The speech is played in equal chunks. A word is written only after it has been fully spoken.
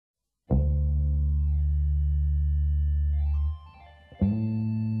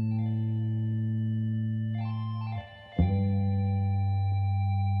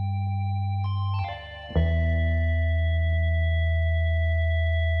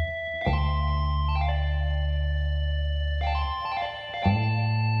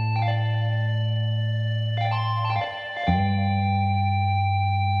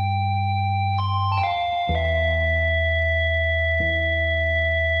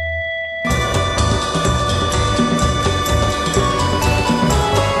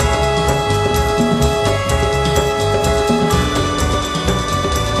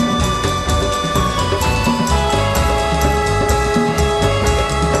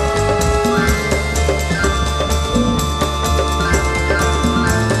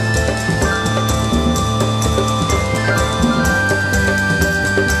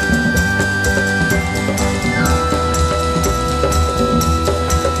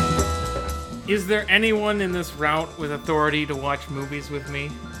Is there anyone in this route with authority to watch movies with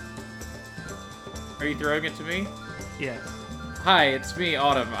me? Are you throwing it to me? Yes. Hi, it's me,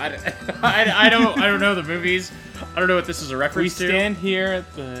 Autumn. I don't know the movies. I don't know what this is a reference to. We stand here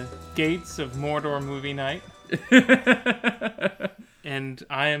at the gates of Mordor Movie Night. And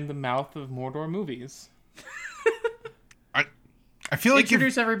I am the mouth of Mordor movies. I feel like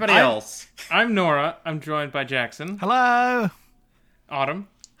introduce everybody else. I'm Nora. I'm joined by Jackson. Hello. Autumn.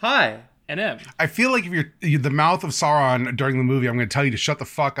 Hi. And Em. I feel like if you're the mouth of Sauron during the movie, I'm going to tell you to shut the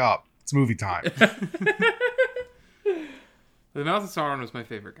fuck up. It's movie time. The mouth of Sauron was my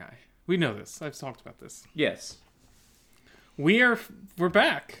favorite guy. We know this. I've talked about this. Yes. We're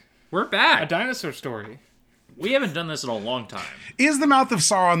back. We're back. A dinosaur story. We haven't done this in a long time. Is the mouth of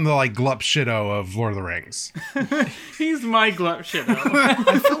Sauron the like glup shitto of Lord of the Rings? He's my glup shitto.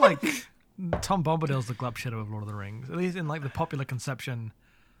 I feel like Tom Bombadil's the glup shadow of Lord of the Rings, at least in like the popular conception.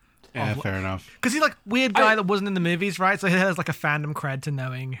 Yeah, fair enough. Because he's like weird guy that wasn't in the movies, right? So he has like a fandom cred to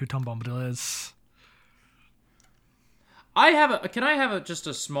knowing who Tom Bombadil is. Can I have just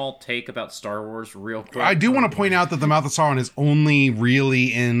a small take about Star Wars real quick? I do want to point out that the mouth of Sauron is only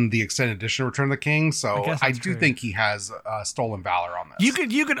really in the extended edition of Return of the King, so I do think he has stolen valor on this.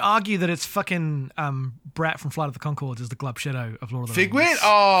 You could argue that it's fucking Brett from Flight of the Conchords is the glub shadow of Lord of the Rings. Figwit?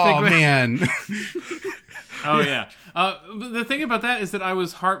 Oh, Figwit. man. Oh, yeah. But the thing about that is that I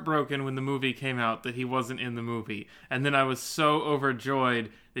was heartbroken when the movie came out that he wasn't in the movie. And then I was so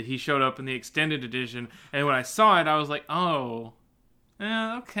overjoyed that he showed up in the extended edition. And when I saw it, I was like, oh,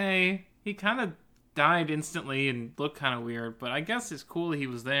 okay. He kind of died instantly and looked kind of weird. But I guess it's cool he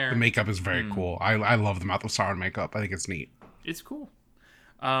was there. The makeup is very cool. I love the mouth of Sauron makeup. I think it's neat. It's cool.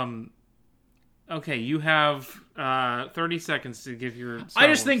 Okay, you have 30 seconds to give your Star I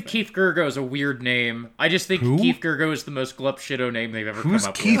just Wars think thing. Keith Gergo is a weird name. I just think Who? Keith Gergo is the most glup shitto name they've ever Who's come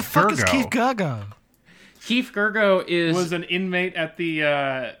up Keith with. Fuck is Gergo? Keith Gergo? Keith Gergo is... was an inmate at the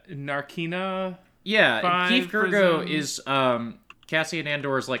Narkina. Yeah, 5 Keith Gergo prison. is Cassian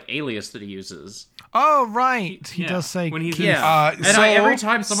Andor's like alias that he uses. Oh, right. He Yeah, does say when he's Keith. Yeah, and so- every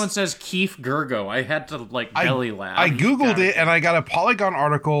time someone says Keith Gergo, I had to like belly laugh. I googled it and I got a Polygon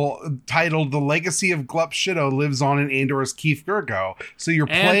article titled "The Legacy of Glup Shitto Lives On in Andor's Keith Gergo." So you're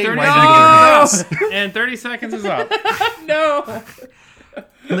playing 30 right into their hands. And 30 seconds is up. No.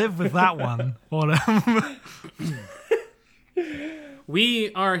 Live with that one. Whatever.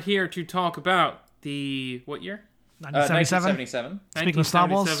 We are here to talk about the what year? 1977. 1977. Speaking of Star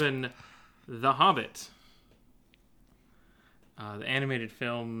Wars. 1977, The Hobbit. The animated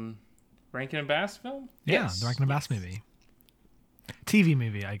film, Rankin and Bass film? Yeah, Yes. the Rankin and Bass movie. TV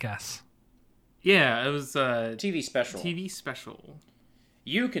movie, I guess. Yeah, it was a TV special. TV special.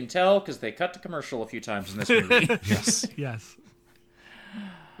 You can tell because they cut to commercial a few times in this movie. Yes. Yes.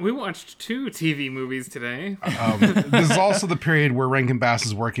 We watched 2 TV movies today. This is also the period where Rankin Bass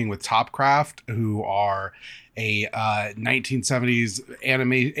is working with Topcraft, who are a 1970s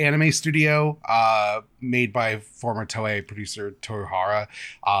anime studio made by former Toei producer Toru Hara.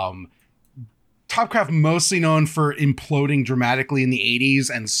 Topcraft mostly known for imploding dramatically in the 80s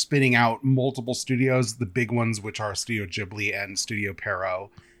and spinning out multiple studios, the big ones which are Studio Ghibli and Studio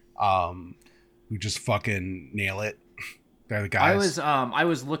Pierrot, who just fucking nail it. They're the guys. I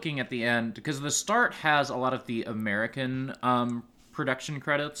was looking at the end because the start has a lot of the American production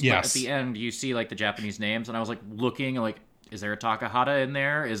credits. Yes. But at the end, you see like the Japanese names, and I was like looking, like, is there a Takahata in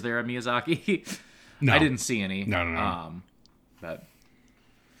there? Is there a Miyazaki? No. I didn't see any. No. But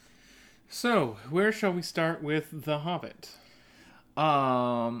So, where shall we start with The Hobbit?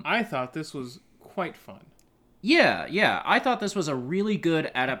 I thought this was quite fun. yeah, I thought this was a really good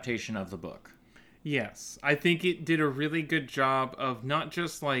adaptation of the book. Yes, I think it did a really good job of not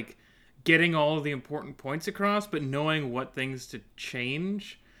just like getting all of the important points across, but knowing what things to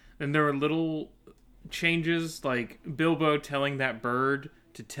change. And there were little changes like Bilbo telling that bird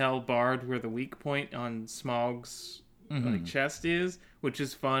to tell Bard where the weak point on Smaug's like chest is, which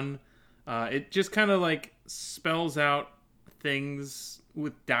is fun. It just kind of like spells out things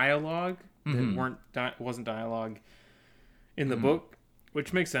with dialogue that wasn't dialogue in the book.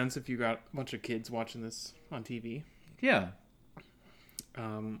 Which makes sense if you got a bunch of kids watching this on TV. Yeah.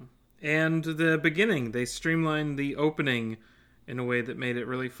 And the beginning, they streamlined the opening in a way that made it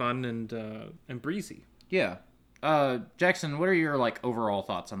really fun and breezy. Yeah. Jackson, what are your like overall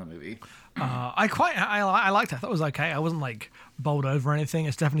thoughts on the movie? I liked it. I thought it was okay. I wasn't like bowled over or anything.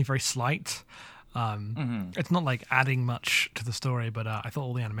 It's definitely very slight. It's not like adding much to the story, but I thought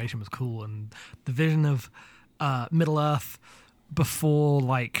all the animation was cool and the vision of Middle Earth before,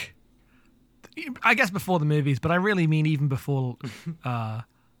 like, I guess before the movies, but I really mean even before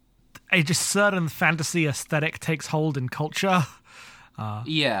a just certain fantasy aesthetic takes hold in culture.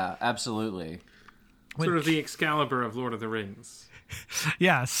 Yeah, absolutely. Sort of the Excalibur of Lord of the Rings.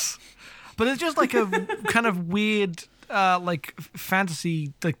 Yes. But it's just like a kind of weird like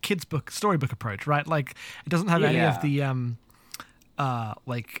fantasy, the kids book, storybook approach, right? Like it doesn't have any of the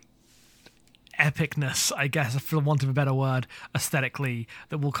like epicness, I guess, for want of a better word, aesthetically,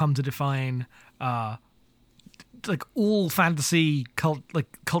 that will come to define like all fantasy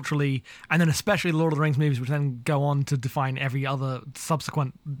culturally, and then especially Lord of the Rings movies, which then go on to define every other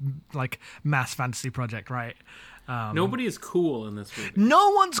subsequent like mass fantasy project, right? Nobody is cool in this movie. No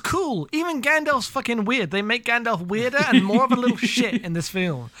one's cool. Even Gandalf's fucking weird. They make Gandalf weirder and more of a little shit in this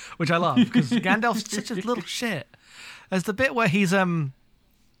film, which I love, because Gandalf's such a little shit. There's the bit where he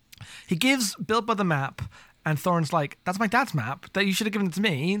gives Bilbo the map, and Thorin's like, "That's my dad's map. That you should have given it to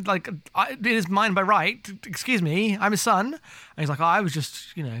me. Like, it is mine by right. Excuse me, I'm his son." And he's like, "Oh, I was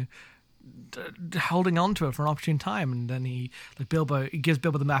just, holding on to it for an opportune time." And then he gives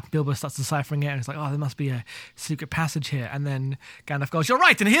Bilbo the map. Bilbo starts deciphering it, and he's like, "Oh, there must be a secret passage here." And then Gandalf goes, "You're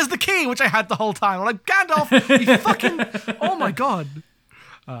right, and here's the key, which I had the whole time." I'm like, Gandalf, you fucking, oh my god.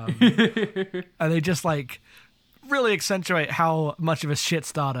 And they just like really accentuate how much of a shit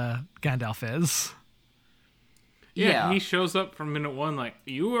starter Gandalf is. Yeah, he shows up from minute one like,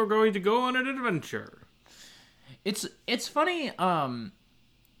 "You are going to go on an adventure." It's funny. I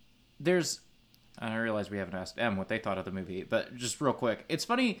realize we haven't asked Em what they thought of the movie, but just real quick, it's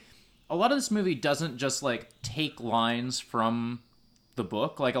funny. A lot of this movie doesn't just like take lines from the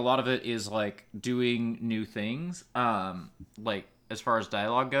book. Like a lot of it is like doing new things, like as far as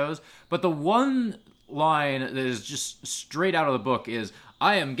dialogue goes. But the one line that is just straight out of the book is,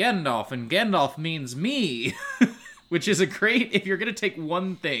 "I am Gandalf, and Gandalf means me," which is a great if you're gonna take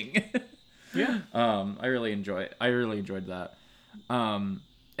one thing. Yeah. I really enjoyed that.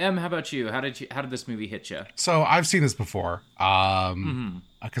 Em, how about you? How did this movie hit you? So I've seen this before,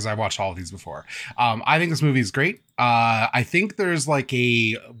 because I watched all of these before. I think this movie is great. I think there's like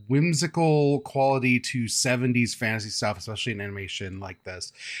a whimsical quality to 70s fantasy stuff, especially in animation like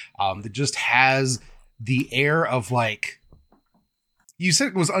this, that just has the air of like, you said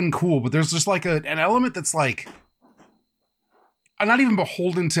it was uncool, but there's just like an element that's like, I'm not even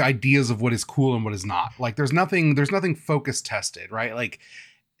beholden to ideas of what is cool and what is not. Like there's nothing focus tested, right? Like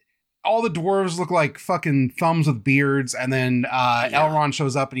all the dwarves look like fucking thumbs with beards, and then Elrond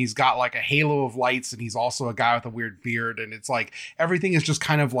shows up and he's got like a halo of lights, and he's also a guy with a weird beard, and it's like everything is just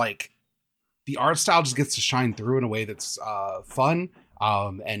kind of like the art style just gets to shine through in a way that's fun,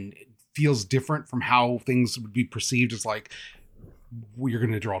 and it feels different from how things would be perceived as like, you're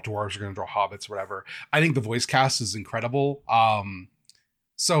going to draw dwarves, you're going to draw hobbits, whatever. I think the voice cast is incredible.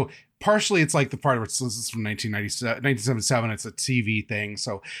 So partially it's like the part where this is from 1977. It's a TV thing.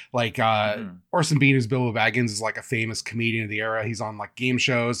 So like Orson Bean, who's Bilbo Baggins, is like a famous comedian of the era. He's on like game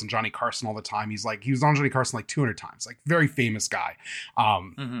shows and Johnny Carson all the time. He was on Johnny Carson like 200 times, like very famous guy.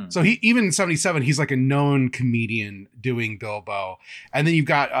 So he, even in 77, he's like a known comedian doing Bilbo. And then you've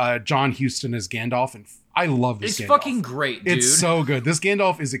got John Huston as Gandalf, and I love this. It's Gandalf. Fucking great, dude. It's so good. This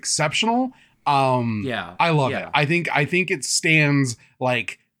Gandalf is exceptional. I love it. I think it stands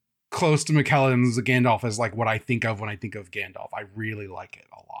like close to McKellen's Gandalf as like what I think of when I think of Gandalf. I really like it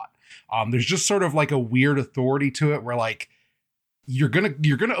a lot. There's just sort of like a weird authority to it where like you're gonna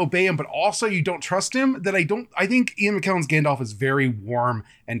obey him, but also you don't trust him. I think Ian McKellen's Gandalf is very warm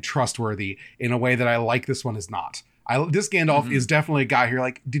and trustworthy in a way that I like this one is not. This Gandalf is definitely a guy who you're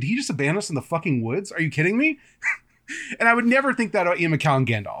like, did he just abandon us in the fucking woods? Are you kidding me? And I would never think that about Ian McKellen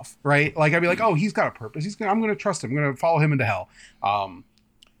Gandalf, right? Like I'd be like, oh, he's got a purpose. I'm going to trust him. I'm going to follow him into hell.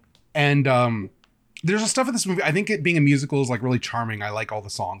 There's a stuff in this movie. I think it being a musical is like really charming. I like all the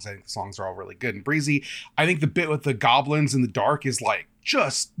songs. I think the songs are all really good and breezy. I think the bit with the goblins in the dark is like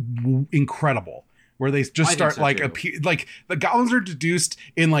just incredible. Where they just start like like the goblins are deduced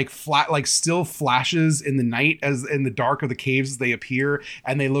in like flat, like still flashes in the night as in the dark of the caves as they appear,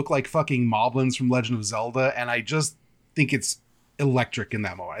 and they look like fucking moblins from Legend of Zelda. And I just think it's electric in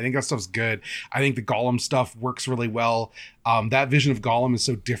that moment. I think that stuff's good. I think the Gollum stuff works really well. That vision of Gollum is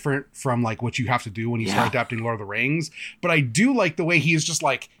so different from like what you have to do when you start adapting Lord of the Rings. But I do like the way he is just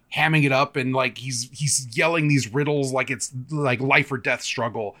like hamming it up and like he's yelling these riddles like it's like life or death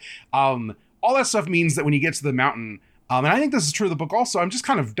struggle. All that stuff means that when you get to the mountain, and I think this is true of the book also, I'm just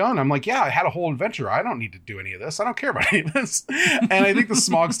kind of done. I'm like, yeah, I had a whole adventure. I don't need to do any of this. I don't care about any of this. And I think the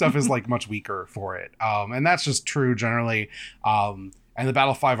smog stuff is like much weaker for it. And that's just true generally. And the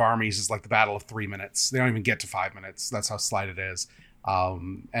Battle of Five Armies is like the battle of 3 minutes. They don't even get to 5 minutes. That's how slight it is.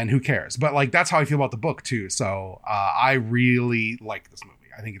 And who cares? But like, that's how I feel about the book too. So I really like this movie.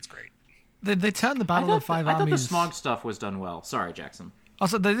 I think it's great. They turned the Battle of Five I thought the Armies. smog stuff was done well. Sorry, Jackson.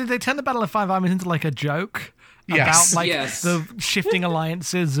 Also, they turned the Battle of Five Armies into like a joke Yes. about like Yes. the shifting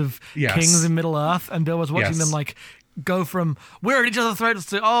alliances of Yes. kings in Middle Earth, and Bill was watching Yes. them like go from we're at each other's throats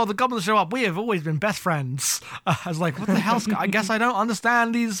to the goblins show up. We have always been best friends. I was like, what the hell? I guess I don't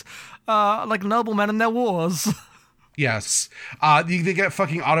understand these like noblemen and their wars. Yes. They get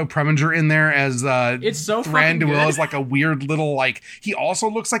fucking Otto Preminger in there as It's so fucking Thranduil good. is like a weird little like he also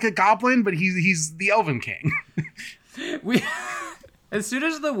looks like a goblin, but he's the Elven King. We, as soon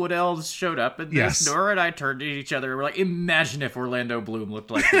as the Wood Elves showed up in this, Yes. Nora and I turned to each other and we're like, imagine if Orlando Bloom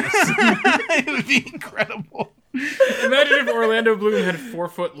looked like this. It would be incredible. Imagine if Orlando Bloom had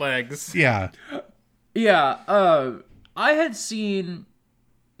 4-foot legs. Yeah. Yeah, I had seen...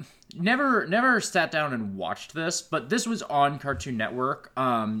 Never sat down and watched this, but this was on Cartoon Network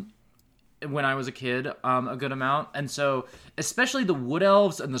when I was a kid, a good amount. And so, especially the Wood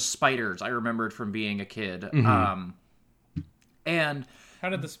Elves and the Spiders, I remembered from being a kid. And How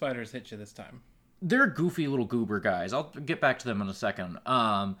did the spiders hit you this time? they're goofy little goober guys. I'll get back to them in a second.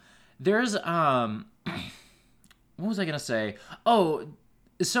 There's what was I gonna say? Oh,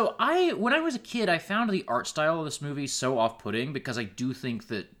 so when I was a kid, I found the art style of this movie so off-putting because I do think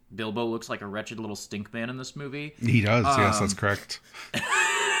that Bilbo looks like a wretched little stink man in this movie. He does. Yes, that's correct.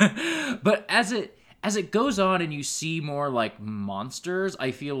 But as it goes on and you see more like monsters, I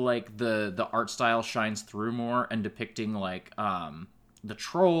feel like the art style shines through more and depicting like the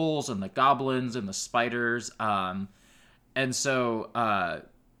trolls and the goblins and the spiders. And so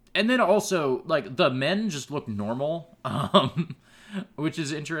and then also like the men just look normal, which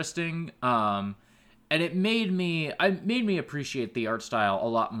is interesting. And it made me appreciate the art style a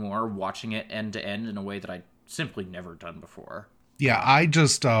lot more watching it end to end in a way that I'd simply never done before. Yeah, I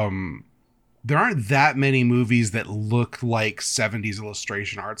just there aren't that many movies that look like 70s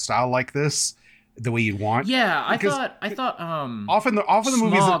illustration art style like this, the way you'd want. Yeah, I Because thought often the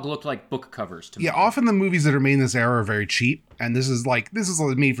movies Smog that, looked like book covers to me. yeah, often the movies that are made in this era are very cheap, and this is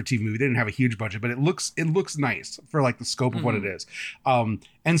a made for TV movie. They didn't have a huge budget, but it looks nice for like the scope of what it is. And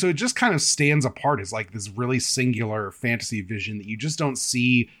so it just kind of stands apart as like this really singular fantasy vision that you just don't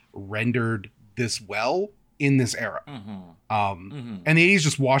see rendered this well in this era. And the 80s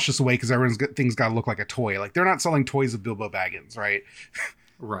just washed us away because things got to look like a toy. Like they're not selling toys of Bilbo Baggins, right?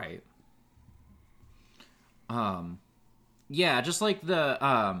 Right. Yeah, just like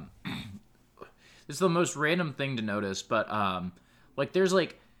the it's the most random thing to notice, but like there's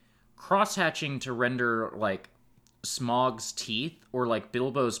like cross-hatching to render like Smog's teeth or like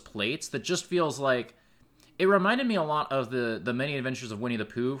Bilbo's plates that just feels like it reminded me a lot of the Many Adventures of Winnie the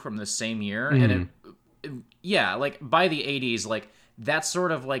Pooh from the same year. And yeah, like by the 80s, like that's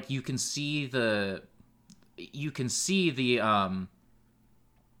sort of like you can see the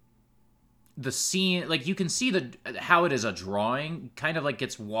scene, like you can see how it is a drawing kind of like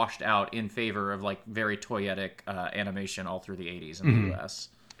gets washed out in favor of like very toyetic animation all through the 80s in the US.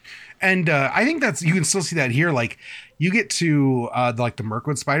 And I think you can still see that here. Like you get to like the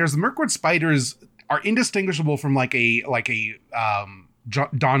Mirkwood spiders. The Mirkwood spiders are indistinguishable from like a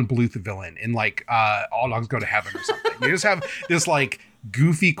Don Bluth villain in like All Dogs Go to Heaven or something. They just have this like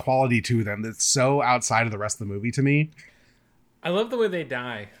goofy quality to them that's so outside of the rest of the movie to me. I love the way they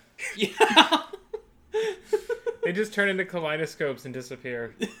die. Yeah. They just turn into kaleidoscopes and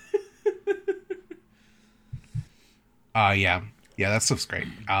disappear. Yeah, that stuff's great.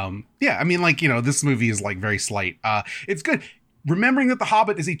 Yeah, I mean, like, this movie is like very slight. It's good. Remembering that The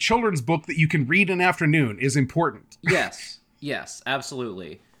Hobbit is a children's book that you can read in an afternoon is important. Yes,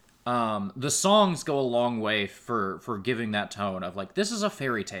 absolutely. The songs go a long way for giving that tone of like, this is a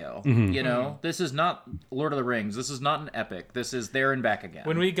fairy tale, this is not Lord of the Rings. This is not an epic. This is There and Back Again.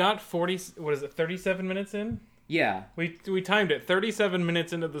 When we got 37 minutes in? Yeah. We timed it. 37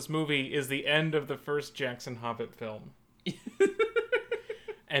 minutes into this movie is the end of the first Jackson Hobbit film.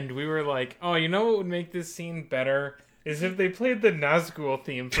 And we were like, oh, you know what would make this scene better? Is if they played the Nazgul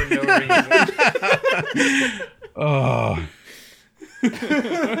theme for no reason. Oh.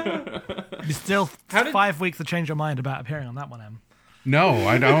 You still 5 weeks to change your mind about appearing on that one, Em. No,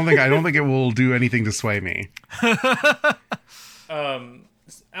 I don't think it will do anything to sway me.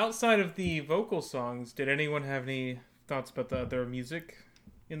 Outside of the vocal songs, did anyone have any thoughts about the other music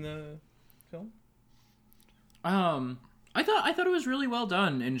in the film? I thought it was really well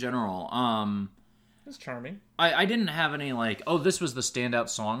done in general. It was charming. I didn't have any like, oh, this was the standout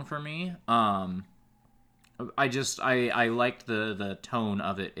song for me. I liked the tone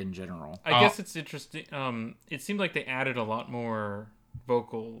of it in general. I guess it's interesting. It seemed like they added a lot more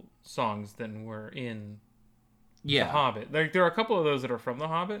vocal songs than were in The Hobbit. There are a couple of those that are from The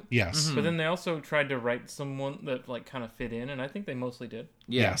Hobbit. Yes. But then they also tried to write someone that like kind of fit in, and I think they mostly did.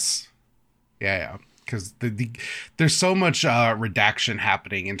 Yes. Yeah. Because there's so much redaction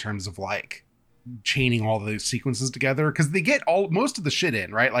happening in terms of like chaining all the sequences together, because they get most of the shit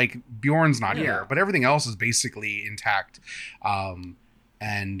in, right? Like Bjorn's not here, but everything else is basically intact. And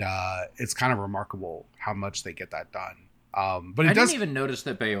it's kind of remarkable how much they get that done. But I didn't even notice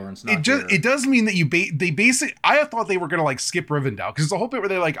that Beorn's not here. It does mean that I thought they were gonna like skip Rivendell, because there's a whole bit where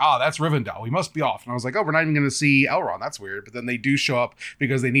they're like, that's Rivendell, we must be off, and I was like, we're not even gonna see Elrond, that's weird. But then they do show up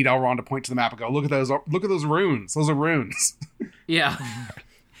because they need Elrond to point to the map and go, look at those runes, those are runes. Yeah.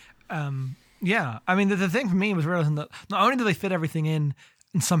 Yeah, I mean, the thing for me was realizing that not only do they fit everything in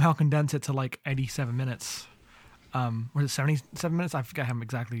and somehow condense it to like 87 minutes, was it 77 minutes? I forget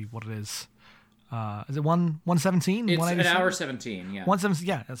exactly what it is. Is it 117? It's an hour 17, yeah. 117,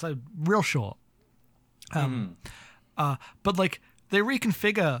 yeah, it's like real short. But like they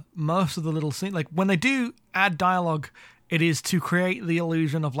reconfigure most of the little scenes. Like when they do add dialogue, it is to create the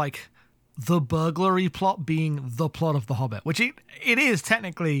illusion of like the burglary plot being the plot of The Hobbit, which it is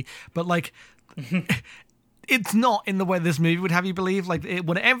technically, but like it's not in the way this movie would have you believe. Like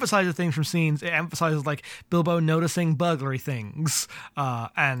when it emphasizes things from scenes, it emphasizes like Bilbo noticing burglary things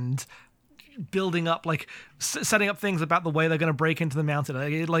and building up, like setting up things about the way they're going to break into the mountain.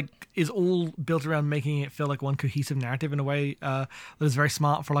 It like is all built around making it feel like one cohesive narrative in a way that is very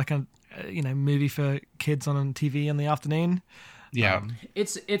smart for like a movie for kids on TV in the afternoon. Yeah.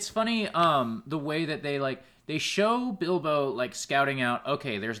 It's funny the way that they show Bilbo like scouting out,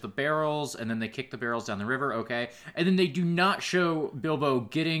 okay, there's the barrels, and then they kick the barrels down the river, okay, and then they do not show Bilbo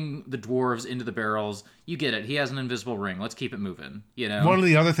getting the dwarves into the barrels. You get it, he has an invisible ring, let's keep it moving, you know. One of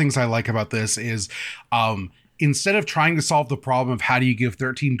the other things I like about this is instead of trying to solve the problem of how do you give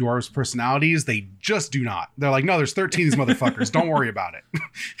 13 dwarves personalities, they just do not. They're like, no, there's 13 of these motherfuckers, don't worry about it.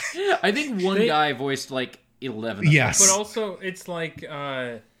 I think one guy voiced like 11 of yes them. But also it's like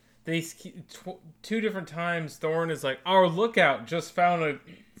they two different times Thorin is like, our lookout just spotted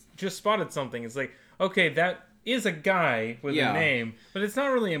something. It's like, okay, that is a guy with a name, but it's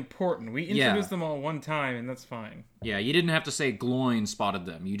not really important. We introduced them all one time, and that's fine. Yeah, you didn't have to say Gloin spotted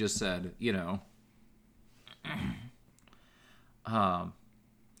them. You just said,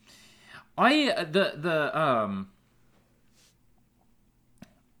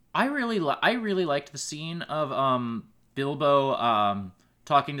 I really liked the scene of Bilbo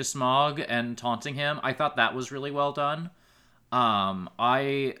talking to Smaug and taunting him. I thought that was really well done.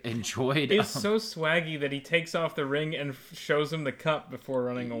 I enjoyed. It's so swaggy that he takes off the ring and shows him the cup before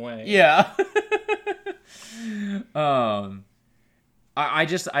running away. Yeah. I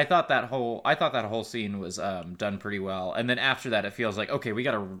thought that whole scene was done pretty well, and then after that, it feels like, okay, we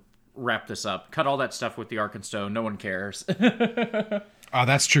got to wrap this up. Cut all that stuff with the Arkenstone. No one cares.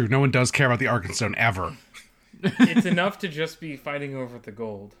 That's true. No one does care about the Arkenstone ever. It's enough to just be fighting over the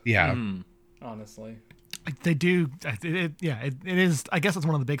gold. Yeah. Honestly. They do. It is. I guess that's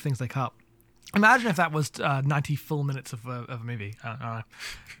one of the big things they cut. Imagine if that was 90 full minutes of a movie. I don't know.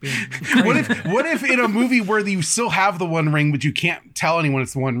 What if in a movie where you still have the one ring, but you can't tell anyone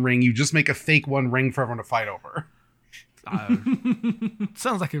it's the one ring, you just make a fake one ring for everyone to fight over?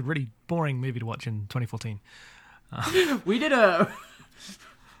 Sounds like a really boring movie to watch in 2014. We did a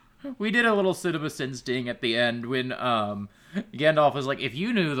little CinemaSins sting at the end when Gandalf was like, if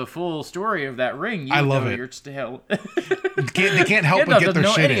you knew the full story of that ring, you would know you're still... They can't help but get their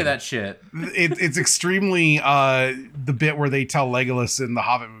shit any in. Of that shit. It's extremely the bit where they tell Legolas in the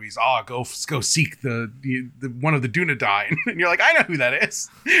Hobbit movies, go seek the one of the Dunedain. And you're like, I know who that is.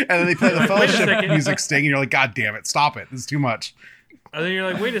 And then they play the Fellowship music sting, and you're like, God damn it, stop it. This is too much. And then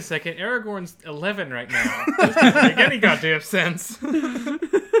you're like, wait a second, Aragorn's 11 right now. This doesn't make any goddamn sense.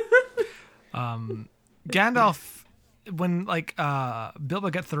 Gandalf, when Bilbo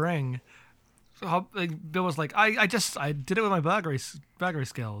gets the ring, Bilbo's like, I did it with my burglary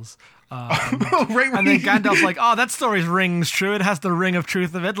skills. And then Gandalf's like, that story's rings true. It has the ring of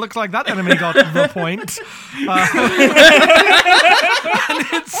truth of it. Looks like that enemy got the point. And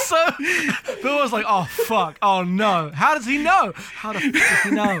it's so... Bilbo's like, oh, fuck. Oh, no. How does he know? How the fuck does he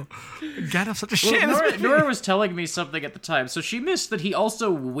know? Gandalf's such a shit. Nora was telling me something at the time, so she missed that he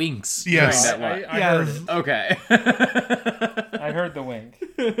also winks. Yes. During that I heard it. Okay. I heard the wink.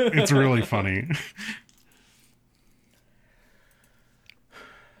 It's really funny.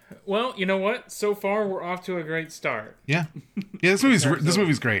 Well, you know what? So far, we're off to a great start. Yeah. This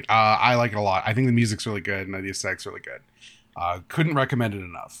movie's great. I like it a lot. I think the music's really good and the aesthetic's really good. Couldn't recommend it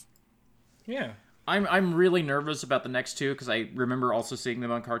enough. Yeah. I'm really nervous about the next two because I remember also seeing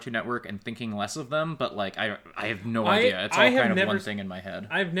them on Cartoon Network and thinking less of them, but like I have no idea. It's all kind of one thing in my head.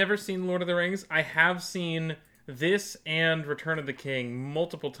 I've never seen Lord of the Rings. I have seen this and Return of the King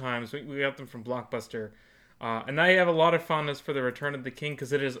multiple times. We got them from Blockbuster. And I have a lot of fondness for the Return of the King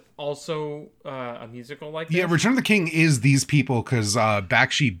because it is also a musical like this. Yeah, Return of the King is these people because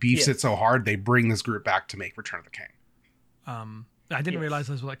Bakshi beefs it so hard they bring this group back to make Return of the King. I didn't realize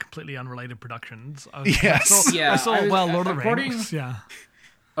those were like completely unrelated productions. Yes. I saw Lord of the Rings. Yeah.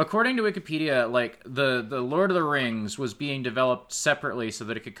 According to Wikipedia, like the Lord of the Rings was being developed separately so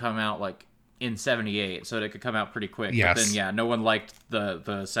that it could come out like in 78, so that it could come out pretty quick. Yes. But then no one liked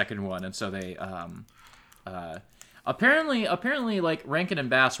the second one, and so they apparently like Rankin and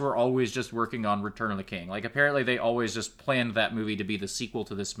Bass were always just working on Return of the King. Like apparently they always just planned that movie to be the sequel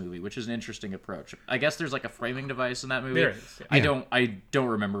to this movie, which is an interesting approach. I guess there's like a framing device in that movie. There is, yeah. I don't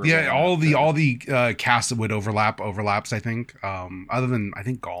remember. Yeah, all the cast that would overlaps. I think. Other than I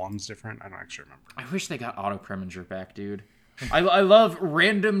think Gollum's different. I don't actually remember. I wish they got Otto Preminger back, dude. I love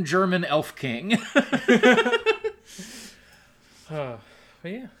random German elf king. But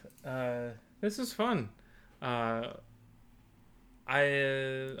yeah, this is fun. I'm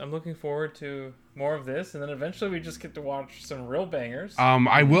looking forward to more of this, and then eventually we just get to watch some real bangers.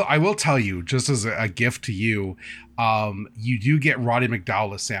 I will tell you, just as a gift to you, you do get Roddy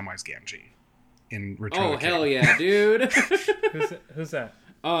McDowall as Samwise Gamgee in Return of the King. Hell yeah, dude. Who's that?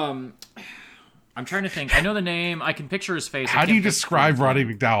 I'm trying to think. I know the name. I can picture his face. How do you describe Roddy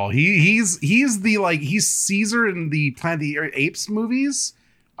McDowall? He's he's Caesar in the Planet of the Apes movies,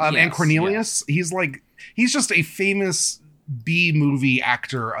 and Cornelius. Yes. He's just a famous B movie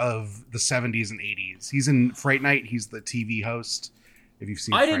actor of the 70s and 80s. He's in Fright Night. He's the TV host. If you've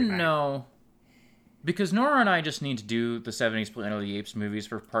seen, I didn't know. Because Nora and I just need to do the 70s Planet of the Apes movies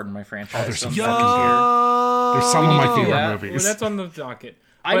for Pardon My Franchise. There's some of my favorite movies. Well, that's on the docket.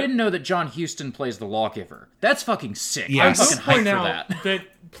 I didn't know that John Huston plays the lawgiver. That's fucking sick. Yes. I'm fucking hyped for that.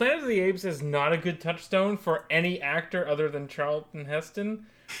 That Planet of the Apes is not a good touchstone for any actor other than Charlton Heston,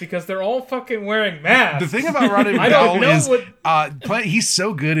 because they're all fucking wearing masks. The thing about Roddy McDowall is he's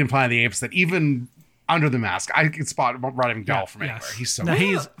so good in Planet of the Apes that even under the mask, I can spot Roddy McDowall from anywhere. He's so good.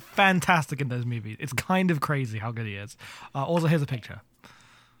 He's fantastic in those movies. It's kind of crazy how good he is. Also, here's a picture.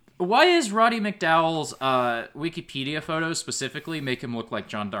 Why is Roddy McDowall's Wikipedia photo specifically make him look like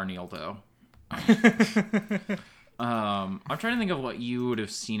John Darnielle, though? I'm trying to think of what you would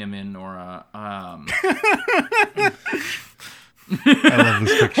have seen him in, Nora. I love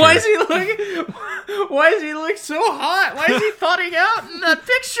this picture. Why is he look so hot? Why is he thawing out in that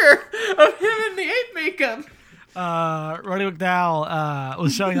picture of him in the ape makeup? Roddy McDowall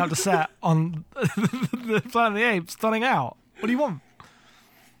was showing up to set on the Planet of the Apes, stunning out. What do you want?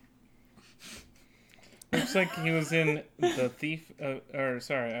 Looks like he was in The Thief,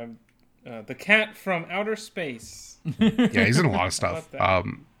 The Cat from Outer Space. Yeah, he's in a lot of stuff. Yeah,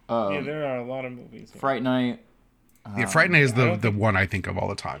 there are a lot of movies. Fright Night. Yeah, Fright Night is the one I think of all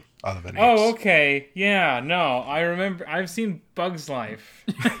the time, other than Apes. Oh, okay. Yeah, no, I remember. I've seen Bug's Life.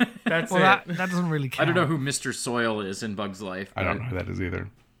 That's it. That doesn't really count. I don't know who Mr. Soil is in Bug's Life. I don't know who that is either.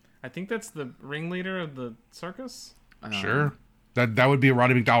 I think that's the ringleader of the circus. Sure. That would be a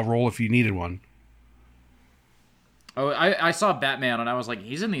Roddy McDowall role if you needed one. Oh, I saw Batman and I was like,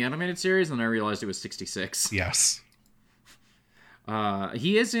 he's in the animated series, and I realized it was 66. Yes.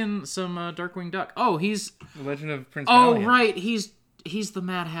 He is in some Darkwing Duck. Oh, he's The Legend of Prince Valiant. Valiant. Right, he's the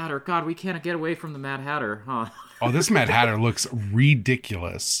Mad Hatter. God, we can't get away from the Mad Hatter, huh? Oh, this Mad Hatter looks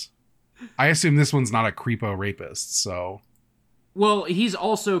ridiculous. I assume this one's not a creepo rapist, so. Well, he's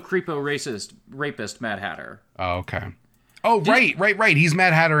also creepo rapist Mad Hatter. Oh, okay. Oh, right. He's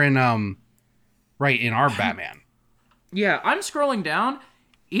Mad Hatter in in our Batman. Yeah, I'm scrolling down.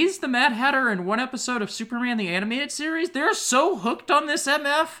 Is the Mad Hatter in one episode of Superman the Animated Series? They're so hooked on this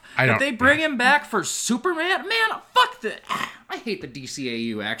MF that they bring him back for Superman? Man, fuck that. I hate the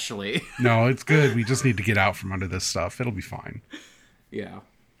DCAU, actually. No, it's good. We just need to get out from under this stuff. It'll be fine. Yeah.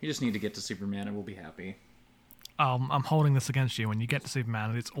 You just need to get to Superman and we'll be happy. I'm holding this against you. When you get to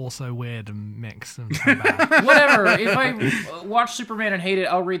Superman, it's also weird and mixed and bad. Whatever. If I watch Superman and hate it,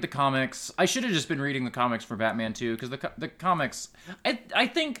 I'll read the comics. I should have just been reading the comics for Batman too, because the comics. I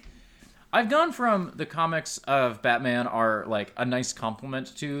think I've gone from the comics of Batman are like a nice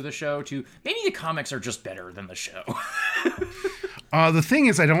compliment to the show to maybe the comics are just better than the show. The thing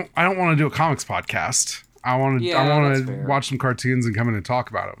is, I don't want to do a comics podcast. I want to watch some cartoons and come in and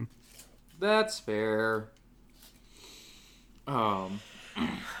talk about them. That's fair. I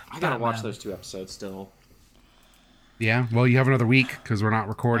gotta watch those 2 episodes still. Yeah, well, you have another week because we're not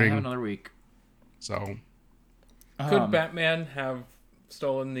recording. I have another week. So Could Batman have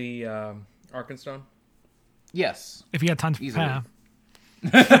stolen the Arkenstone? Yes. If he had time to Easily.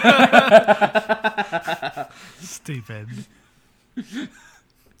 prepare. Stupid.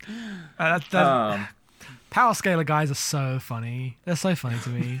 Power scaler guys are so funny. They're so funny to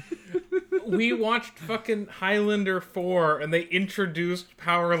me. We watched fucking Highlander 4 and they introduced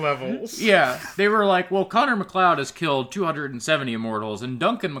power levels. Yeah, they were like, well, Connor McLeod has killed 270 immortals, and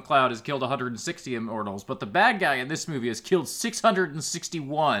Duncan McLeod has killed 160 immortals, but the bad guy in this movie has killed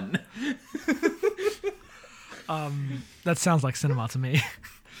 661. That sounds like cinema to me.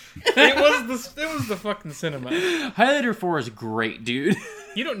 It was the fucking cinema. Highlander 4 is great, dude.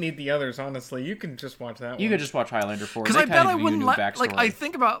 You don't need the others, honestly. You can just watch that one. You could just watch Highlander 4. Because They I bet kinda I give you a wouldn't new like. backstory. I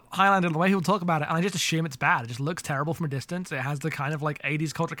think about Highlander and the way people talk about it, and I just assume it's bad. It just looks terrible from a distance. It has the kind of like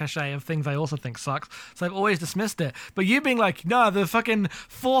 80s culture cachet of things I also think sucks. So I've always dismissed it. But you being like, no, the fucking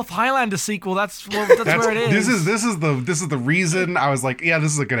fourth Highlander sequel. That's where it is. This is the reason I was like, yeah,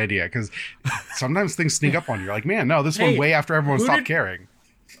 this is a good idea, because sometimes things sneak up on you. You're like, man, no, this one way after everyone stopped caring.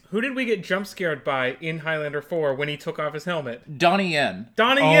 Who did we get jump scared by in Highlander 4 when he took off his helmet? Donnie Yen.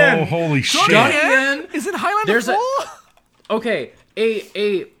 Donnie Oh, Yen! holy shit! Donnie Yen is in Highlander 4? Okay,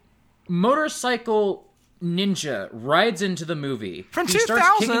 a motorcycle ninja rides into the movie. From he starts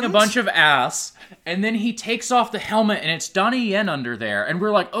 2000? kicking a bunch of ass, and then he takes off the helmet, and it's Donnie Yen under there, and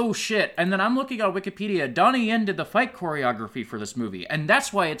we're like, oh shit. And then I'm looking on Wikipedia, Donnie Yen did the fight choreography for this movie, and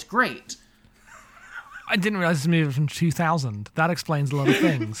that's why it's great. I didn't realize this movie was from 2000. That explains a lot of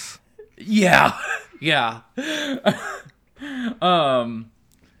things. Yeah. Yeah.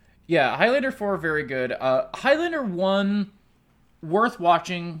 Yeah, Highlander 4, very good. Highlander 1, worth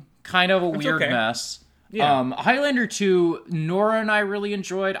watching, kind of a weird mess. Yeah. Highlander 2, Nora and I really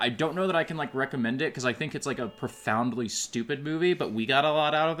enjoyed. I don't know that I can, like, recommend it, because I think it's, like, a profoundly stupid movie, but we got a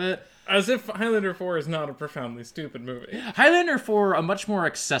lot out of it. As if Highlander 4 is not a profoundly stupid movie. Highlander 4, a much more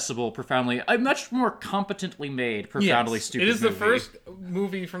accessible, a much more competently made, profoundly stupid movie. It is the first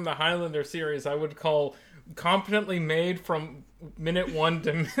movie from the Highlander series I would call competently made from minute 1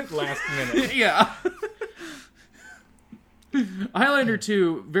 to last minute. Yeah. Highlander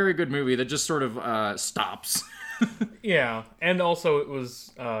 2, very good movie that just sort of stops. Yeah, and also it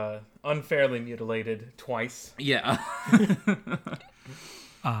was unfairly mutilated twice. Yeah.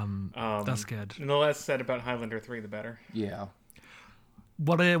 That's good. And the less said about Highlander 3, the better. Yeah.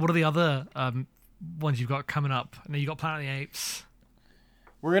 What are the other ones you've got coming up? I know you got Planet of the Apes.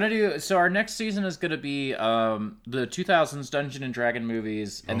 We're going to do... So our next season is going to be the 2000s Dungeon and Dragon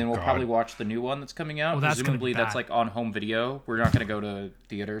movies, and then we'll probably watch the new one that's coming out. Oh, that's Presumably gonna be that's bad. like on home video. We're not going to go to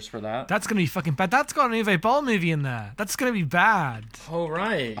theaters for that. That's going to be fucking bad. That's got an Uwe Boll movie in there. That's going to be bad. Oh,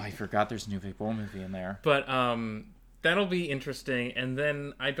 right. I forgot there's a new Uwe Boll movie in there. But that'll be interesting. And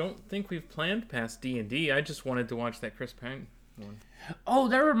then I don't think we've planned past D&D. I just wanted to watch that Chris Pine one. Oh,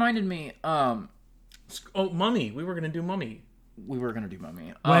 that reminded me. Oh, Mummy. We were going to do Mummy. We were going to do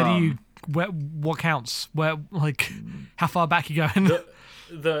Mummy. What counts? Where, like, how far back you going?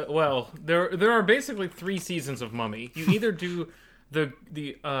 There are basically 3 seasons of Mummy. You either do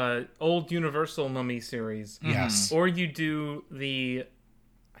the old Universal Mummy series, Yes, or you do the,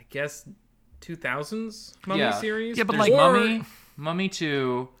 I guess, 2000s Mummy series. Yeah, but There's like Mummy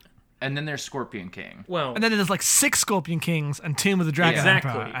 2, and then there's Scorpion King. Well, and then there's like 6 Scorpion Kings and Tomb of the Dragon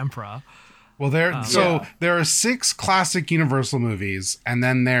Exactly. Emperor. well, there are 6 classic Universal movies, and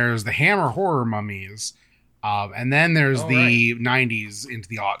then there's the Hammer horror mummies, and then there's the 90s into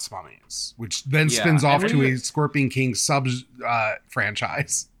the aughts mummies, which then spins off to a Scorpion King sub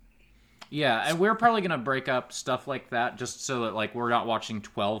franchise. Yeah, and we're probably going to break up stuff like that just so that, like, we're not watching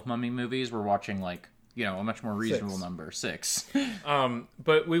 12 Mummy movies. We're watching, like, you know, a much more reasonable number, 6.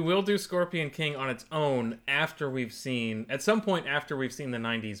 but we will do Scorpion King on its own at some point after we've seen the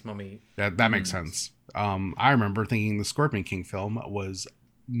 90s Mummy. That makes sense. I remember thinking the Scorpion King film was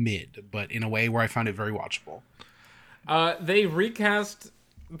mid, but in a way where I found it very watchable. They recast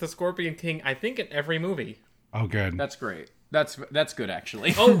the Scorpion King, I think, in every movie. Oh, good. That's great. That's good,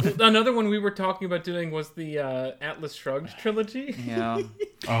 actually. Oh, another one we were talking about doing was the Atlas Shrugged trilogy. Yeah.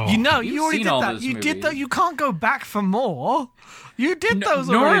 Oh. You know, You've you already seen did all that. those You did movies. that. You can't go back for more. You did those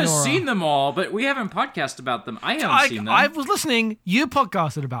already, Nora's Nora. seen them all, but we haven't podcasted about them. I haven't seen them. I was listening. You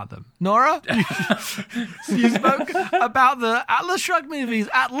podcasted about them. Nora, you spoke about the Atlas Shrugged movies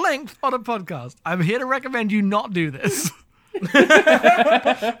at length on a podcast. I'm here to recommend you not do this.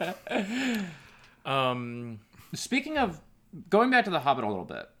 Speaking of going back to the Hobbit a little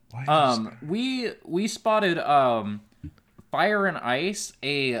bit, we spotted Fire and Ice,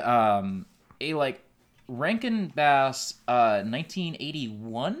 a like Rankin Bass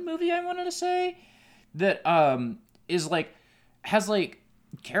 1981 movie, I wanted to say, that is like has like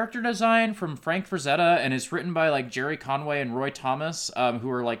character design from Frank Frazetta and is written by like Jerry Conway and Roy Thomas, who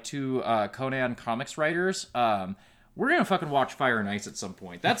are like two Conan comics writers. We're gonna fucking watch Fire and Ice at some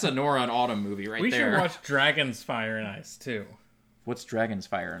point. That's a Nora and Autumn movie right there. We should watch Dragon's Fire and Ice too. What's Dragon's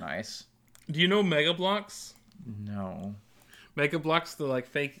Fire and Ice? Do you know Mega Bloks? No. Mega Bloks, the like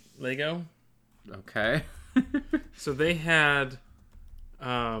fake Lego. Okay. So they had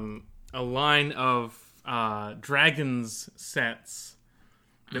a line of dragons sets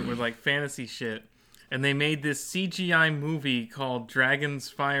that were like fantasy shit, and they made this CGI movie called Dragon's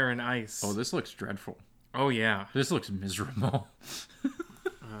Fire and Ice. Oh, this looks dreadful. Oh yeah, this looks miserable.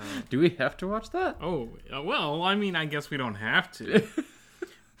 Do we have to watch that? Oh well, I mean, I guess we don't have to,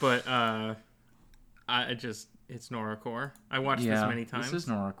 but it's Noracore. I watched this many times. This is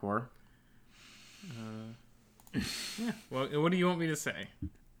Noracore. Yeah. Well, what do you want me to say?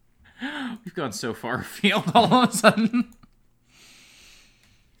 We've gone so far afield all of a sudden.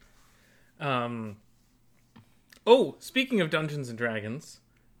 Oh, speaking of Dungeons and Dragons,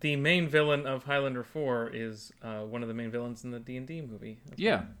 the main villain of Highlander 4 is one of the main villains in the D&D movie.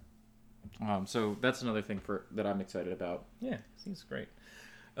 Yeah. So that's another thing that I'm excited about. Yeah, seems great.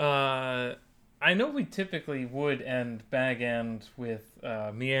 I know we typically would bag end with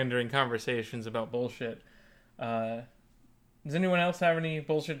meandering conversations about bullshit. Does anyone else have any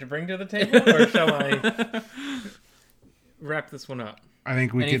bullshit to bring to the table, or shall I wrap this one up? I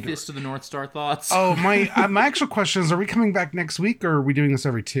think we Any could. Fist of the North Star thoughts? Oh, my actual question is: are we coming back next week, or are we doing this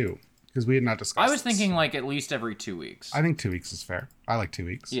every 2? Because we had not discussed. I was thinking like at least every 2 weeks. I think 2 weeks is fair. I like 2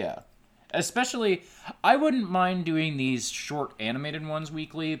 weeks. Yeah. Especially, I wouldn't mind doing these short animated ones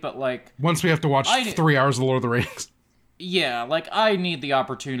weekly, but like... Once we have to watch 3 hours of Lord of the Rings. Yeah, like, I need the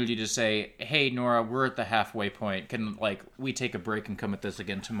opportunity to say, hey, Nora, we're at the halfway point. Can, like, we take a break and come at this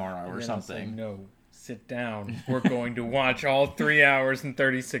again tomorrow or something? Say, no, sit down. We're going to watch all 3 hours and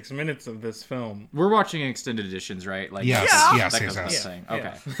 36 minutes of this film. We're watching extended editions, right? Like, yes, yes.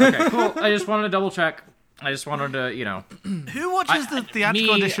 Okay. Okay, cool. I just wanted to double check. I just wanted to, Who watches the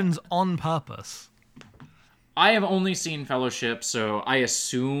theatrical editions on purpose? I have only seen Fellowship, so I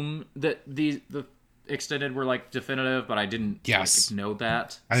assume that the extended were like definitive, but I didn't know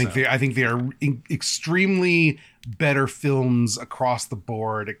that. I think they are extremely better films across the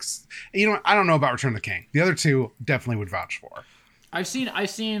board. I don't know about Return of the King. The other two definitely would vouch for. I've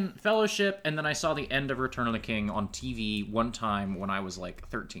seen Fellowship, and then I saw the end of Return of the King on TV one time when I was like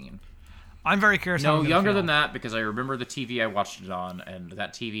 13. I'm very curious. No, younger than that, because I remember the TV I watched it on, and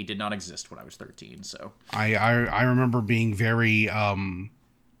that TV did not exist when I was 13. So I remember being very I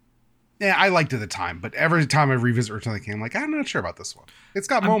liked it at the time, but every time I revisit Return of the King, I'm like, I'm not sure about this one. It's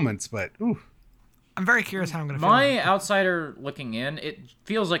got moments, but ooh. I'm very curious how I'm going to feel. My outsider looking in, it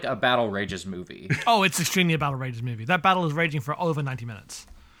feels like a Battle Rages movie. Oh, it's extremely a Battle Rages movie. That battle is raging for over 90 minutes.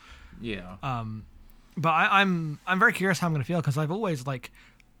 Yeah. But I'm very curious how I'm going to feel, because I've always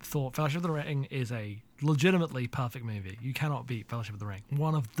thought Fellowship of the Ring is a legitimately perfect movie. You cannot beat Fellowship of the Ring.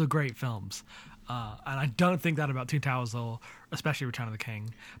 One of the great films. And I don't think that about Two Towers or especially Return of the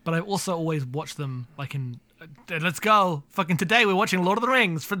King. But I've also always watched them let's go. Fucking today we're watching Lord of the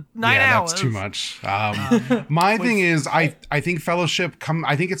Rings for 9 hours. That's too much. My thing is, I think Fellowship,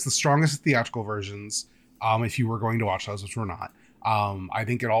 I think it's the strongest theatrical versions, if you were going to watch those, which we're not. I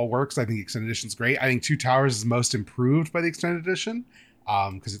think it all works. I think the extended edition's great. I think Two Towers is most improved by the extended edition,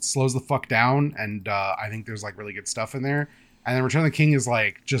 because it slows the fuck down, and I think there's really good stuff in there. And then Return of the King is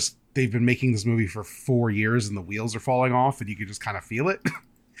just, they've been making this movie for 4 years and the wheels are falling off and you can just kind of feel it.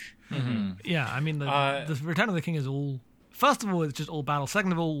 Mm-hmm. Yeah, I mean, the Return of the King is all... First of all, it's just all battle.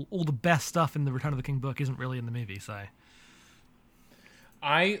 Second of all the best stuff in the Return of the King book isn't really in the movie, so...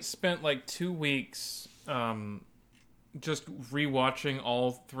 I spent 2 weeks just rewatching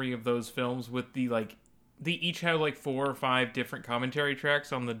all 3 of those films with the they each had 4 or 5 different commentary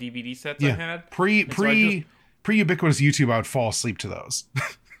tracks on the DVD sets I had. Pre-ubiquitous YouTube, I would fall asleep to those.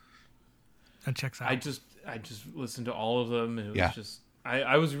 That checks out. I just listened to all of them, and it was just...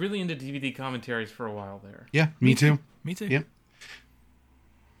 I was really into DVD commentaries for a while there. Yeah, me too. Me too. Yeah.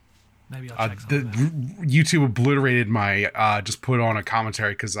 Maybe I'll check something out. YouTube obliterated my just put on a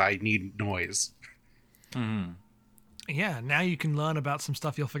commentary because I need noise. Mm-hmm. Yeah, now you can learn about some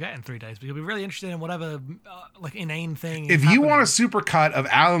stuff you'll forget in 3 days, but you'll be really interested in whatever inane thing. If you want a supercut of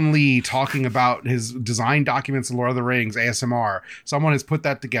Alan Lee talking about his design documents in Lord of the Rings ASMR, someone has put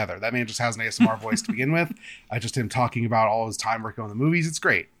that together. That man just has an ASMR voice to begin with. Just him talking about all his time working on the movies. It's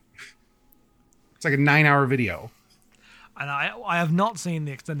great. It's like a 9-hour video. And I have not seen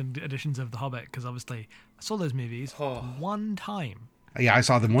the extended editions of The Hobbit, because obviously I saw those movies one time. Yeah, I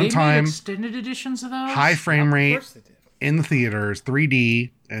saw them one They made time. extended editions of those? High frame Of rate course they did. in the theaters,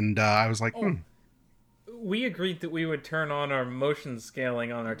 3D, and I was like, We agreed that we would turn on our motion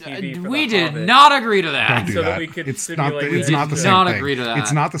scaling on our TV. For We the did Hobbit. not agree to don't that. do So that that. we could it's not simulate the, it's it. not the Did same not thing. agree to that.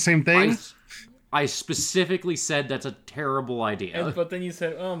 It's not the same thing. I specifically said that's a terrible idea. But then you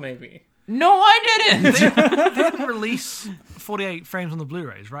said, "Oh, maybe." No, I didn't. They didn't release 48 frames on the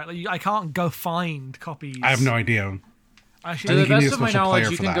Blu-rays, right? Like, I can't go find copies. I have no idea. I To should, the think you need best a of my special knowledge,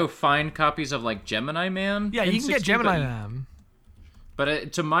 player you for can that. go find copies of like Gemini Man. yeah, in you can get 60, Gemini but- Man.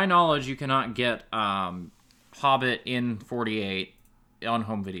 But to my knowledge, you cannot get Hobbit in 48 on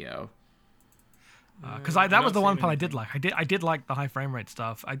home video. Because that was the not one seen part I did like. I did like the high frame rate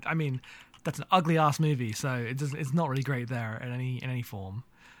stuff. I mean, that's an ugly ass movie, so it's not really great there in any form.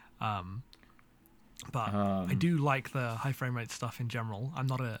 But I do like the high frame rate stuff in general. I'm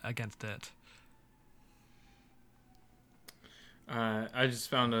not against it. I just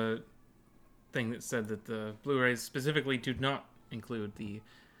found a thing that said that the Blu-rays specifically do not include the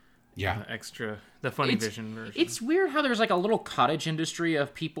Yeah. the funny vision version. It's weird how there's like a little cottage industry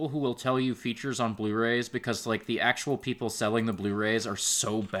of people who will tell you features on Blu-rays because like the actual people selling the Blu-rays are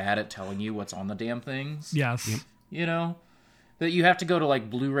so bad at telling you what's on the damn things. Yes. You know? That you have to go to like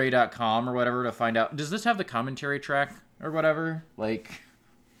Blu-ray.com or whatever to find out. Does this have the commentary track or whatever? Like,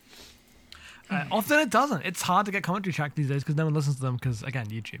 Often it doesn't. It's hard to get commentary track these days because no one listens to them because, again,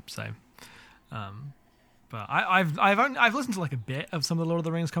 YouTube. So, but I've listened to like a bit of some of the Lord of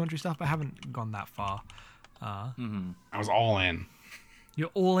the Rings commentary stuff, but I haven't gone that far. I was all in. You're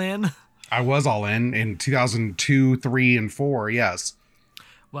all in. I was all in 2002, 3, and 4. Yes.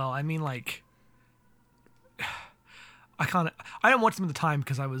 Well, I mean, like, I don't watch them at the time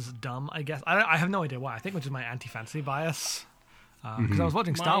because I was dumb, I guess. I have no idea why. I think it was just my anti-fantasy bias. Because I was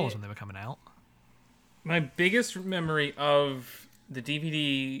watching Star Wars when they were coming out. My biggest memory of the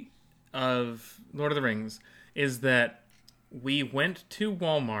DVD of Lord of the Rings is that we went to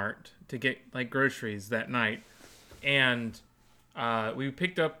Walmart to get like groceries that night, and we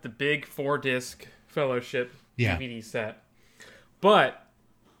picked up the big 4-disc Fellowship DVD set. But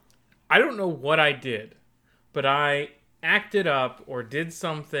I don't know what I did, but I acted up or did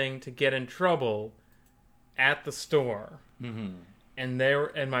something to get in trouble at the store. And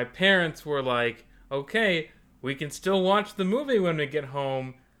my parents were like, "Okay, we can still watch the movie when we get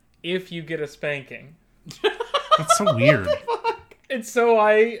home if you get a spanking." That's so weird. And so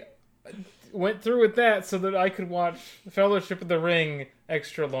I went through with that so that I could watch Fellowship of the Ring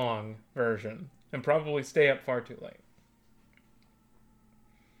extra long version and probably stay up far too late.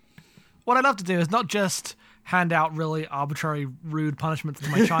 What I'd love to do is not just hand out really arbitrary, rude punishments to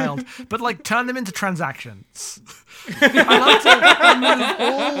my child, but like turn them into transactions. I love to remove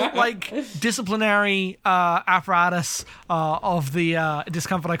all like disciplinary apparatus of the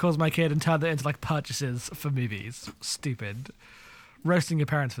discomfort I cause my kid and turn that into like purchases for movies. Stupid. Roasting your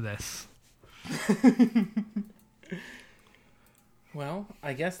parents for this. Well,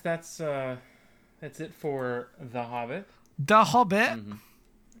 I guess that's it for The Hobbit. The Hobbit.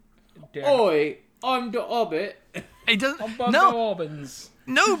 oi, I'm the Hobbit. It doesn't. The No, Albans.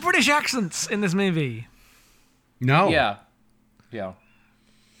 no British accents in this movie. No. Yeah.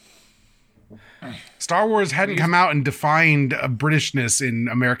 Star Wars hadn't come out and defined Britishness in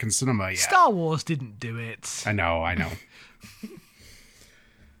American cinema yet. Star Wars didn't do it. I know.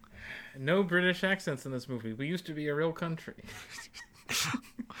 No British accents in this movie. We used to be a real country.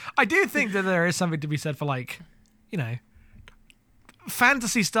 I do think that there is something to be said for, like, you know,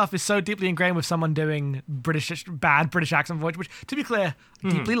 fantasy stuff is so deeply ingrained with someone doing bad British accent voice, which, to be clear,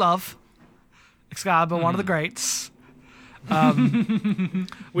 deeply love. Excalibur, one of the greats.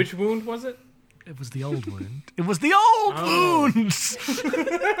 Which wound was it? It was the old wound. It was the old wound!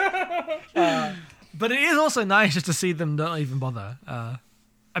 But it is also nice just to see them not even bother.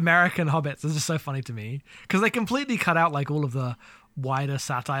 American hobbits is just so funny to me because they completely cut out like all of the wider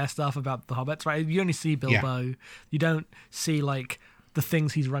satire stuff about the hobbits, right? You only see Bilbo. You don't see like the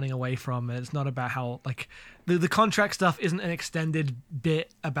things he's running away from, and it's not about how like the contract stuff isn't an extended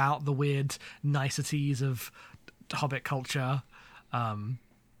bit about the weird niceties of hobbit culture.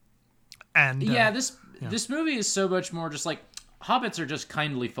 This movie is so much more just like hobbits are just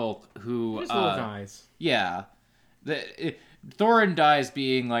kindly folk who Just little guys. Yeah. Thorin dies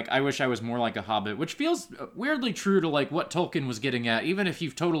being like, I wish I was more like a hobbit, which feels weirdly true to like what Tolkien was getting at, even if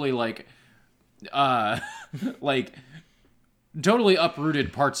you've totally like like totally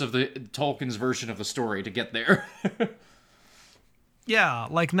uprooted parts of the Tolkien's version of the story to get there. Yeah,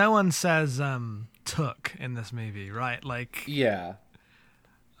 like no one says took in this movie, right? Like Yeah.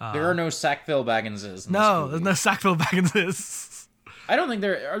 There are no Sackville Bagginses in no, this there's movie. no Sackville Bagginses. I don't think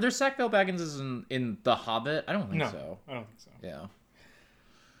there are Sackville Bagginses in The Hobbit. I don't think so. I don't think so. Yeah,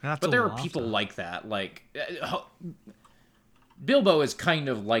 That's but there all are people after. like that. Like Bilbo is kind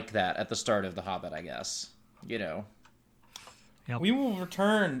of like that at the start of The Hobbit, I guess. You know. Yep. We will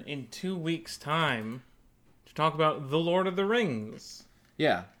return in 2 weeks' time to talk about The Lord of the Rings.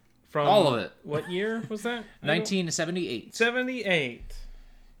 Yeah. From All of it. What year was that? 1978. 78.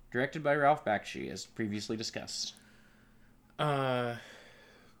 Directed by Ralph Bakshi, as previously discussed. But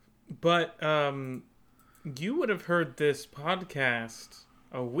you would have heard this podcast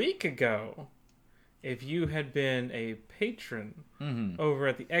a week ago if you had been a patron over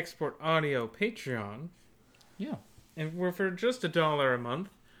at the Export Audio Patreon. Yeah. And for just $1 a month,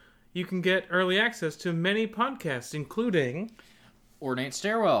 you can get early access to many podcasts, including Ornate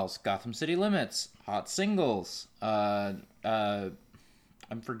Stairwells, Gotham City Limits, Hot Singles, I'm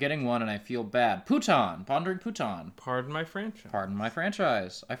forgetting one and I feel bad. Pondering Puton. Pardon My Franchise. Pardon My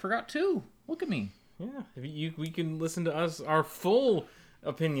Franchise. I forgot two. Look at me. Yeah, we can listen to our full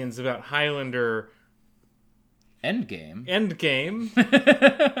opinions about Highlander Endgame.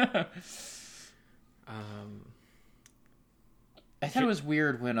 I thought it was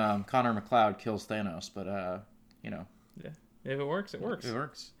weird when Connor McLeod kills Thanos, but yeah, if it works, it works. it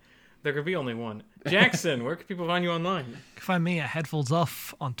works. There could be only one. Jackson, where can people find you online? You can find me at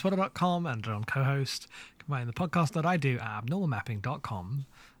headfallsoff on twitter.com and on co-host. You can find the podcast that I do at abnormalmapping.com.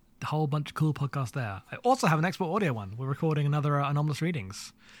 A whole bunch of cool podcasts there. I also have an export audio one. We're recording another Anomalous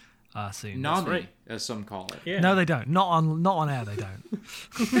Readings soon. Nami, right. as some call it. Yeah. No, they don't. Not on air, they don't.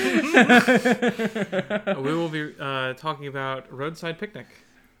 We will be talking about Roadside Picnic.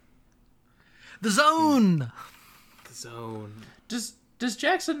 The Zone! The Zone. Does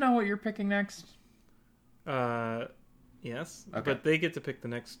Jackson know what you're picking next? Yes. Okay. But they get to pick the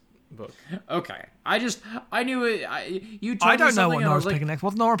next book. Okay. I knew it. You told I me don't know something what and I Nora's was like, picking next.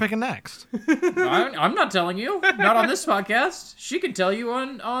 What's Nora picking next? I'm not telling you. Not on this podcast. She can tell you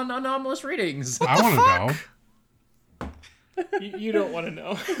on Anomalous Readings. I want to know. You don't want to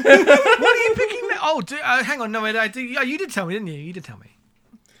know. What are you picking next? Oh, hang on. No, wait. You did tell me, didn't you? You did tell me.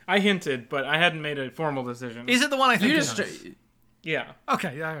 I hinted, but I hadn't made a formal decision. Is it the one I think You it just is? Yeah.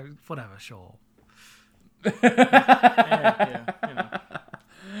 Okay, whatever, sure. Yeah, you know.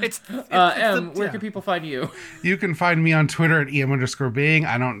 It's where can people find you? You can find me on Twitter at em_being.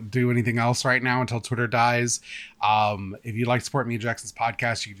 I don't do anything else right now until Twitter dies. If you'd like to support me and Jackson's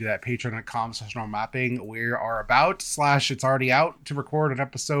podcast, you can do that at patreon.com/normalmapping. We are about / it's already out to record an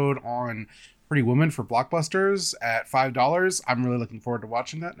episode on Pretty Woman for Blockbusters at $5. I'm really looking forward to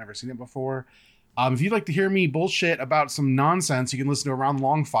watching that. Never seen it before. If you'd like to hear me bullshit about some nonsense, you can listen to Around the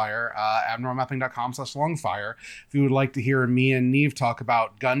Longfire, abnormalmapping.com/longfire. If you would like to hear me and Neve talk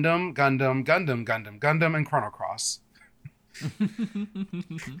about Gundam, and Chrono Cross.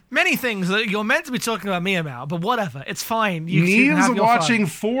 many things that you're meant to be talking about me about, but whatever. It's fine. You can Neve's have your watching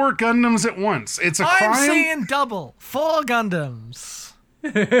fun. 4 Gundams at once. It's a crime. I'm seeing double. 4 Gundams.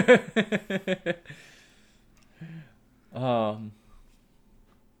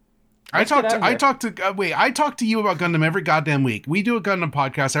 I talk to you about Gundam every goddamn week. We do a Gundam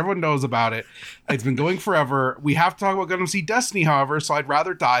podcast. Everyone knows about it. It's been going forever. We have to talk about Gundam Seed Destiny, however, so I'd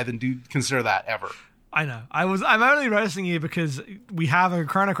rather die than consider that ever. I know. I'm only roasting you because we have a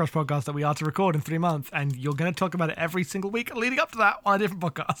Chrono Cross podcast that we are to record in 3 months, and you're going to talk about it every single week leading up to that on a different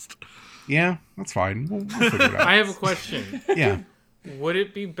podcast. Yeah, that's fine. We'll figure it out. I have a question. Yeah. Would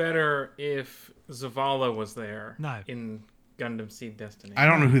it be better if Zavala was there? No. In Gundam Seed Destiny. I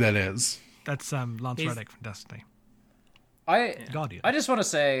don't know who that is. That's Lance Reddick from Destiny. Guardian. I just want to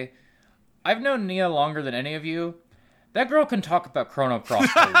say, I've known Nia longer than any of you. That girl can talk about Chrono Cross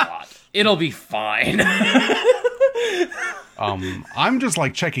a lot. It'll be fine. I'm just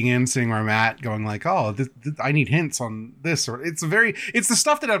like checking in, seeing where I'm at, going like, oh, I need hints on this. Or it's the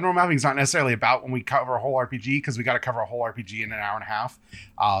stuff that Abnormal Mapping is not necessarily about when we cover a whole RPG, because we got to cover a whole RPG in an hour and a half.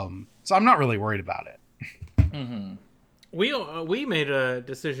 So I'm not really worried about it. Mm-hmm. We made a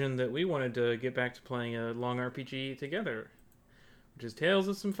decision that we wanted to get back to playing a long RPG together, which is Tales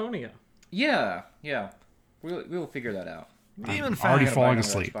of Symphonia. Yeah. We will figure that out. Demon I'm already Fang. falling Buy another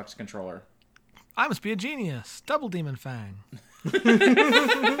asleep. Xbox controller. I must be a genius. Double Demon Fang.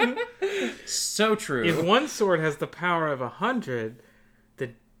 So true. If one sword has the power of 100, the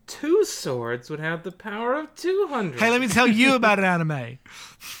 2 swords would have the power of 200. Hey, let me tell you about an anime.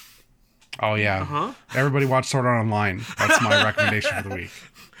 Oh yeah. Uh-huh. Everybody watch Sword Art Online. That's my recommendation for the week.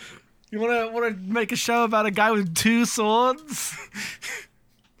 You want to make a show about a guy with 2 swords?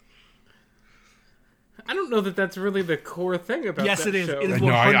 I don't know that that's really the core thing about Yes, that it is. show. It is No,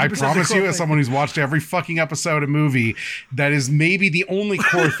 I 100% promise the you, core as thing. someone who's watched every fucking episode of movie, that is maybe the only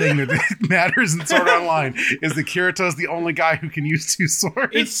core thing that matters in Sword Art Online is that Kirito's the only guy who can use two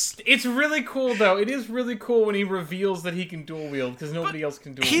swords. It's really cool though. It is really cool when he reveals that he can dual wield because nobody else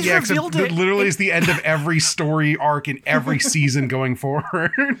can dual he's wield. Yeah, except revealed that it literally in- is the end of every story arc in every season going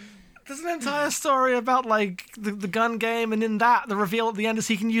forward. There's an entire story about like the gun game, and in that the reveal at the end is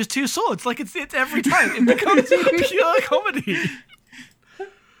he can use two swords. Like it's every time it becomes pure comedy.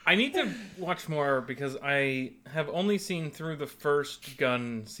 I need to watch more because I have only seen through the first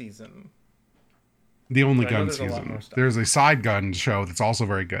gun season. The only But I know gun there's a lot season. more stuff. There's a side gun show that's also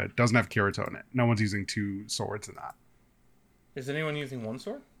very good. Doesn't have Kirito in it. No one's using two swords in that. Is anyone using one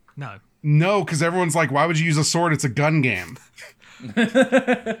sword? No, No, because everyone's like, why would you use a sword? It's a gun game.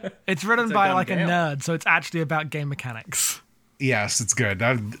 it's written It's a by gun like game. a nerd, so it's actually about game mechanics. Yes, it's good. Oh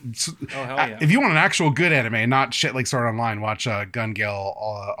hell yeah! If you want an actual good anime, not shit like Sword Art Online, watch Gun Gale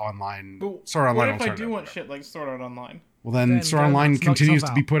Online. Sword Art what Online if I do Alternative. want shit like Sword Art Online? Well, then Then Sword Art go Online nuts, knock continues to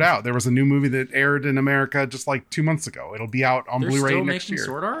yourself be out. put out. There was a new movie that aired in America just like 2 months ago. It'll be out on They're Blu-ray still next making year.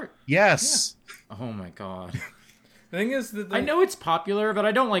 sword art? Yes. Oh my god. The thing is that I know it's popular, but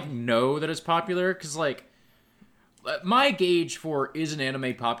I don't like know that it's popular because like my gauge for is an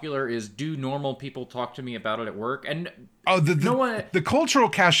anime popular is do normal people talk to me about it at work? And Oh, the No one- the cultural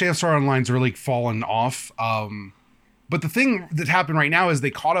cachet of Sword Art Online's really fallen off. But the thing that happened right now is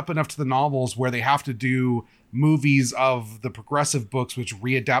they caught up enough to the novels where they have to do movies of the progressive books, which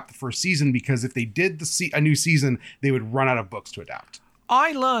readapt the first season. Because if they did a new season, they would run out of books to adapt.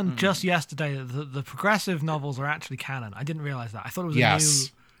 I learned just yesterday that the progressive novels are actually canon. I didn't realize that. I thought it was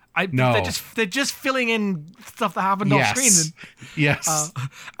Yes. a new. No. They're just filling in stuff that happened off screen. Yes. Yes.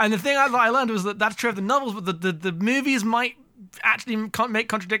 And the thing I learned was that that's true of the novels, but the movies might actually make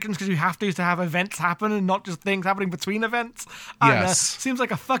contradictions because you have to have events happen and not just things happening between events. And, Yes. seems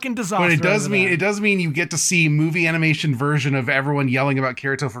like a fucking disaster. But it does over mean there. it does mean you get to see movie animation version of everyone yelling about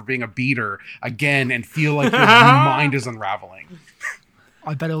Kirito for being a beater again and feel like your mind is unraveling.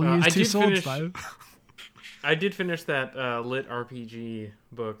 I bet it'll use I two did swords finish- though. I did finish that lit RPG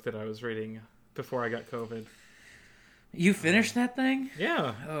book that I was reading before I got COVID. you finished that thing?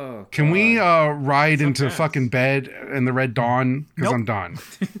 Yeah. Oh, Can we ride into fast. fucking bed in the Red Dawn? Because Nope. I'm done.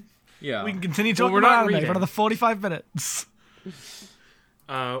 yeah. We can continue Well, talking we're about not anime reading. for another 45 minutes.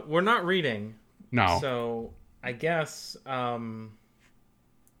 We're not reading, No. so I guess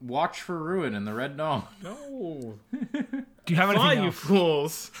Watch for Ruin in the Red Dawn. no. Do you have Fly, anything you else?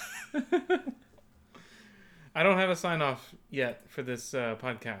 fools! I don't have a sign off yet for this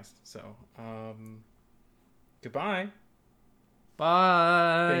podcast, so goodbye.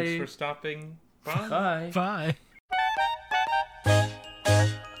 Bye. Thanks for stopping by. Bye. Bye.